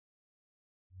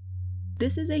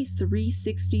This is a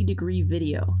 360-degree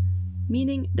video,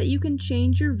 meaning that you can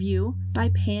change your view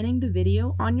by panning the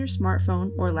video on your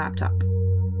smartphone or laptop.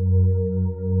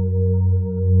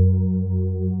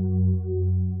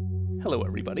 Hello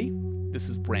everybody, this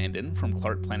is Brandon from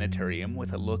Clark Planetarium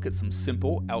with a look at some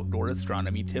simple outdoor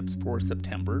astronomy tips for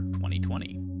September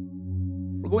 2020.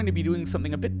 We're going to be doing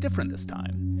something a bit different this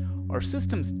time. Our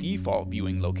system's default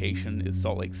viewing location is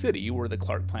Salt Lake City, where the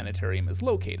Clark Planetarium is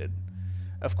located.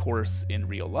 Of course, in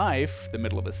real life, the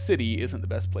middle of a city isn't the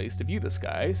best place to view the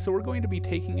sky, so we're going to be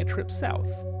taking a trip south.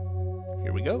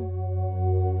 Here we go.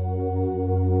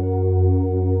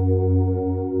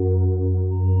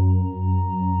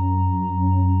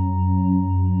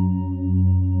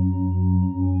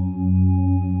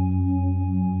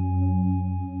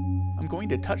 I'm going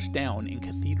to touch down in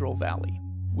Cathedral Valley,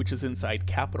 which is inside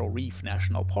Capitol Reef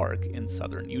National Park in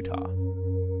southern Utah.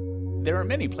 There are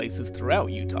many places throughout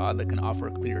Utah that can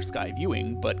offer clear sky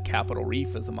viewing, but Capitol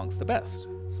Reef is amongst the best,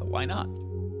 so why not?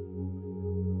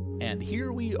 And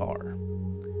here we are.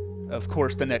 Of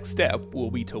course, the next step will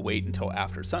be to wait until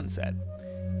after sunset.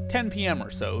 10 p.m.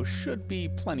 or so should be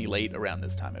plenty late around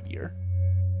this time of year.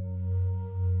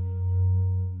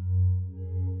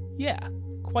 Yeah,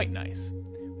 quite nice.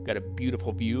 We've got a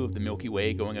beautiful view of the Milky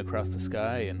Way going across the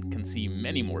sky and can see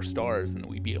many more stars than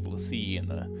we'd be able to see in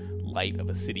the light of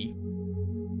a city.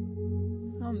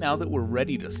 Well, now that we're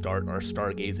ready to start our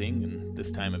stargazing in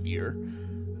this time of year,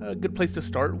 a good place to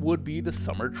start would be the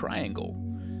Summer Triangle.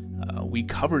 We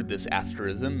covered this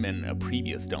asterism in a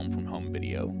previous Dome from Home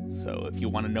video, so if you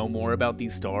want to know more about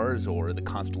these stars or the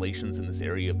constellations in this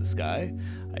area of the sky,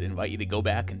 I'd invite you to go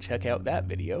back and check out that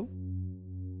video.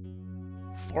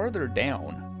 Farther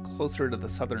down, closer to the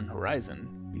southern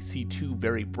horizon, we see two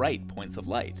very bright points of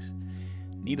light.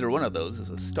 Neither one of those is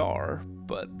a star,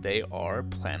 but they are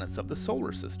planets of the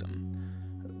solar system.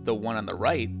 The one on the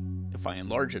right, if I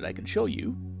enlarge it I can show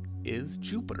you, is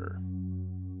Jupiter.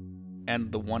 And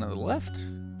the one on the left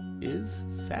is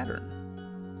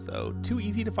Saturn. So two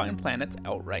easy to find planets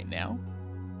out right now.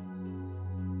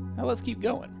 Now let's keep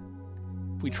going.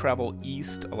 If we travel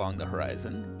east along the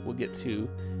horizon, we'll get to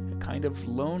a kind of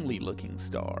lonely looking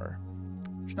star.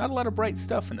 There's not a lot of bright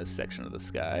stuff in this section of the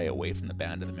sky away from the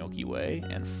band of the Milky Way,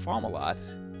 and Fomalhaut,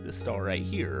 this star right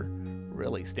here,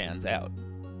 really stands out.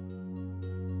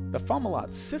 The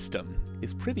Fomalhaut system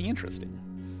is pretty interesting.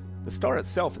 The star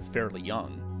itself is fairly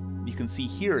young. You can see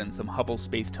here in some Hubble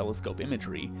Space Telescope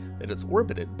imagery that it's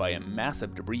orbited by a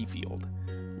massive debris field,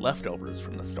 leftovers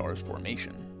from the star's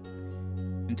formation.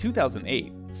 In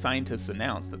 2008, scientists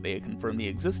announced that they had confirmed the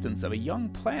existence of a young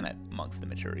planet amongst the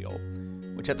material,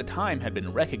 which at the time had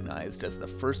been recognized as the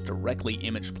first directly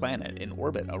imaged planet in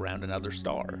orbit around another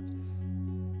star.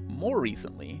 More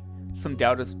recently, some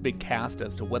doubt has been cast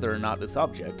as to whether or not this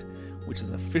object, which is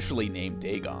officially named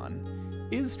Dagon,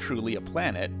 is truly a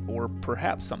planet or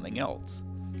perhaps something else,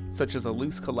 such as a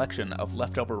loose collection of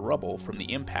leftover rubble from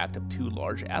the impact of two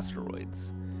large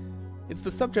asteroids. It's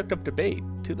the subject of debate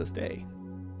to this day.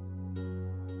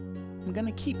 I'm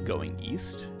gonna keep going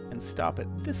east and stop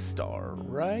at this star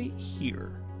right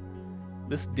here.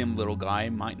 This dim little guy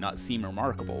might not seem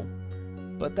remarkable,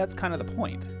 but that's kind of the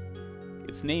point.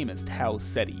 Its name is Tau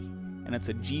Ceti, and it's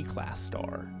a G-class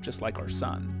star, just like our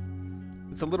Sun.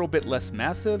 It's a little bit less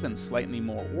massive and slightly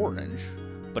more orange,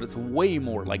 but it's way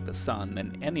more like the Sun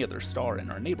than any other star in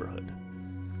our neighborhood.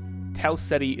 Tau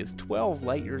Ceti is 12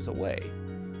 light years away,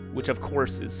 which of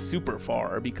course is super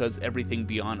far because everything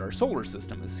beyond our solar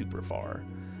system is super far,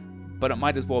 but it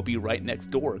might as well be right next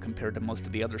door compared to most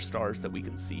of the other stars that we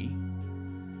can see.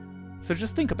 So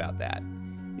just think about that.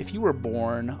 If you were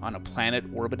born on a planet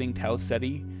orbiting Tau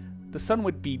Ceti, the Sun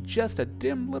would be just a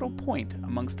dim little point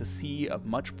amongst a sea of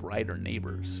much brighter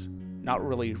neighbors. Not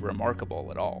really remarkable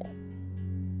at all.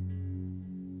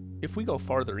 If we go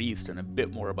farther east and a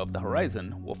bit more above the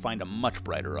horizon, we'll find a much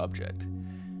brighter object.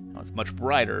 Now, it's much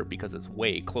brighter because it's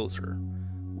way closer.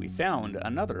 We found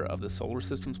another of the solar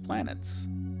system's planets.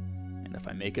 And if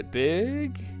I make it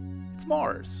big, it's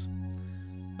Mars.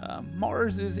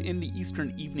 Mars is in the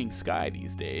eastern evening sky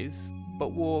these days,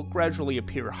 but will gradually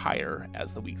appear higher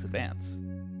as the weeks advance.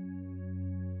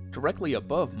 Directly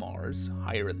above Mars,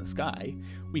 higher in the sky,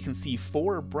 we can see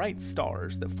four bright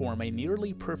stars that form a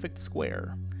nearly perfect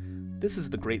square. This is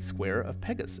the Great Square of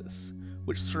Pegasus,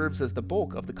 which serves as the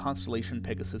bulk of the constellation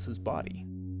Pegasus's body.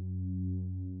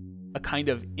 A kind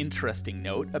of interesting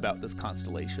note about this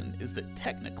constellation is that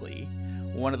technically,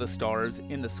 one of the stars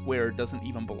in the square doesn't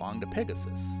even belong to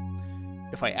Pegasus.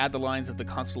 If I add the lines of the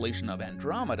constellation of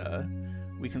Andromeda,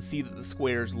 we can see that the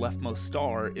square's leftmost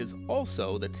star is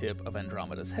also the tip of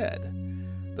Andromeda's head.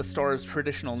 The star's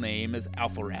traditional name is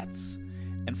Alpheratz,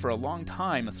 and for a long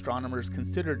time astronomers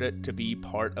considered it to be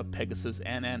part of Pegasus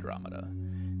and Andromeda.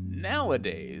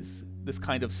 Nowadays, this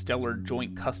kind of stellar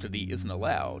joint custody isn't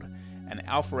allowed, and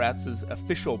Alpheratz's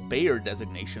official Bayer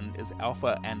designation is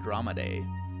Alpha Andromedae,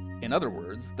 in other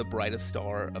words, the brightest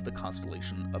star of the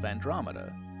constellation of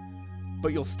Andromeda.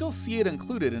 But you'll still see it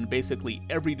included in basically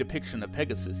every depiction of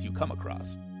Pegasus you come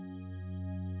across.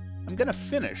 I'm going to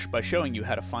finish by showing you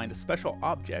how to find a special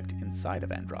object inside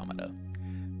of Andromeda.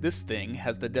 This thing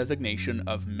has the designation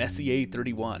of Messier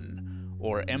 31,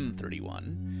 or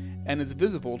M31, and is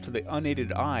visible to the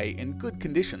unaided eye in good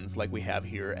conditions like we have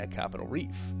here at Capitol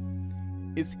Reef.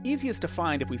 It's easiest to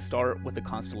find if we start with the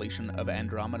constellation of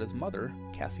Andromeda's mother,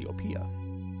 Cassiopeia.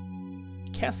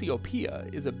 Cassiopeia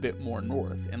is a bit more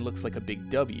north and looks like a big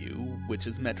W, which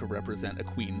is meant to represent a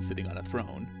queen sitting on a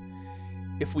throne.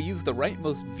 If we use the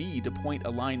rightmost V to point a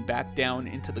line back down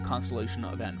into the constellation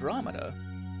of Andromeda,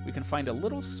 we can find a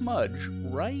little smudge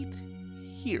right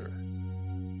here.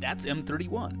 That's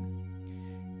M31.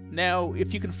 Now,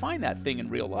 if you can find that thing in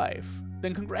real life,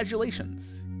 then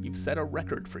congratulations, you've set a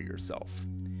record for yourself.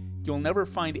 You'll never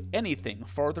find anything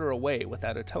farther away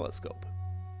without a telescope.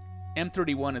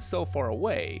 M31 is so far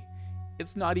away,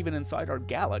 it's not even inside our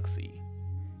galaxy.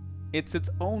 It's its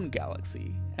own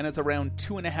galaxy, and it's around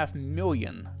 2.5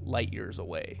 million light-years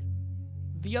away.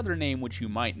 The other name which you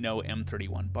might know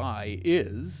M31 by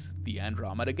is the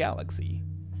Andromeda Galaxy.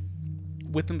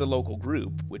 Within the local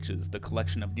group, which is the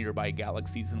collection of nearby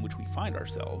galaxies in which we find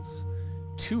ourselves,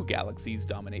 2 galaxies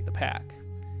dominate the pack.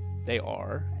 They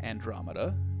are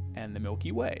Andromeda and the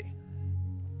Milky Way.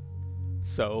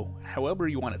 So, however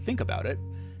you want to think about it,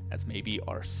 as maybe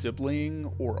our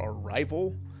sibling or our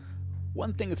rival,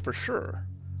 one thing is for sure,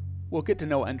 we'll get to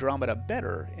know Andromeda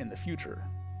better in the future.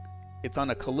 It's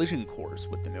on a collision course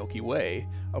with the Milky Way,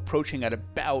 approaching at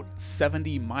about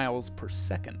 70 miles per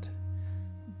second.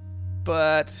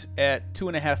 But at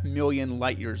 2.5 million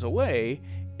light-years away,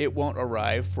 it won't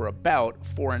arrive for about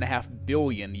 4.5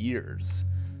 billion years.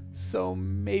 So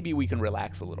maybe we can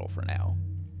relax a little for now.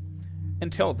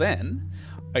 Until then,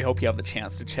 I hope you have the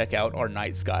chance to check out our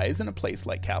night skies in a place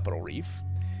like Capitol Reef.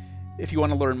 If you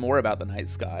want to learn more about the night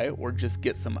sky or just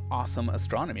get some awesome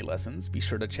astronomy lessons, be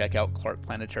sure to check out Clark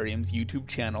Planetarium's YouTube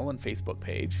channel and Facebook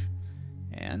page.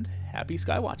 And happy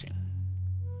sky watching!